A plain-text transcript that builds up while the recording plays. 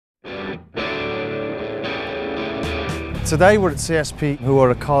Today we're at CSP, who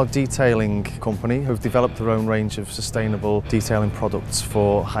are a car detailing company who've developed their own range of sustainable detailing products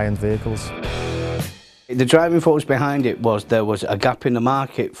for high-end vehicles. The driving force behind it was there was a gap in the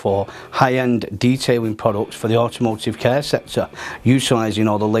market for high-end detailing products for the automotive care sector, utilising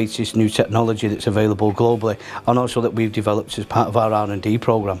all the latest new technology that's available globally and also that we've developed as part of our R&D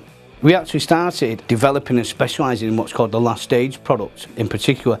programme. We actually started developing and specialising in what's called the last stage products, in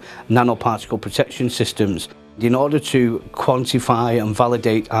particular nanoparticle protection systems. In order to quantify and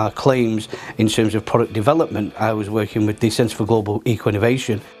validate our claims in terms of product development, I was working with the Centre for Global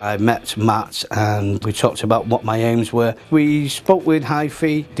EcoInnovation. I met Matt and we talked about what my aims were. We spoke with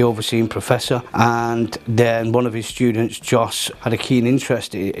Hi-Fi, the overseeing professor, and then one of his students, Josh, had a keen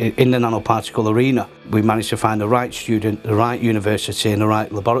interest in the nanoparticle arena. We managed to find the right student, the right university and the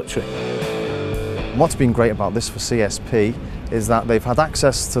right laboratory. What's been great about this for CSP is that they've had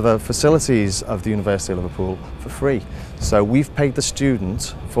access to the facilities of the University of Liverpool for free. So we've paid the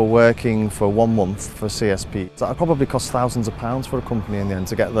student for working for 1 month for CSP. That probably costs thousands of pounds for a company in the end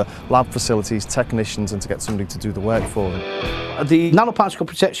to get the lab facilities, technicians and to get somebody to do the work for them. The nanoparticle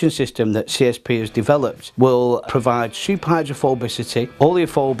protection system that CSP has developed will provide super hydrophobicity,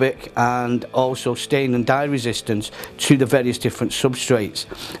 oleophobic and also stain and dye resistance to the various different substrates.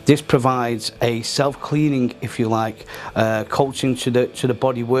 This provides a self-cleaning, if you like, coating to the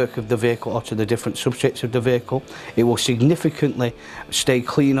bodywork of the vehicle or to the different substrates of the vehicle. It will significantly stay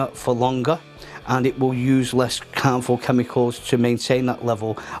cleaner for longer and it will use less harmful chemicals to maintain that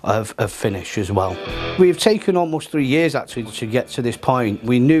level of finish as well. We've taken almost 3 years actually to get to this point.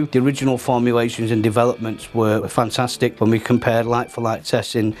 We knew the original formulations and developments were fantastic when we compared like-for-like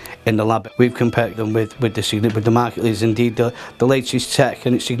tests in the lab. We've compared them with the market leaders, indeed the latest tech,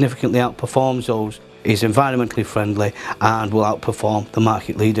 and it significantly outperforms those. Is environmentally friendly and will outperform the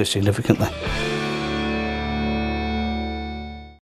market leaders significantly.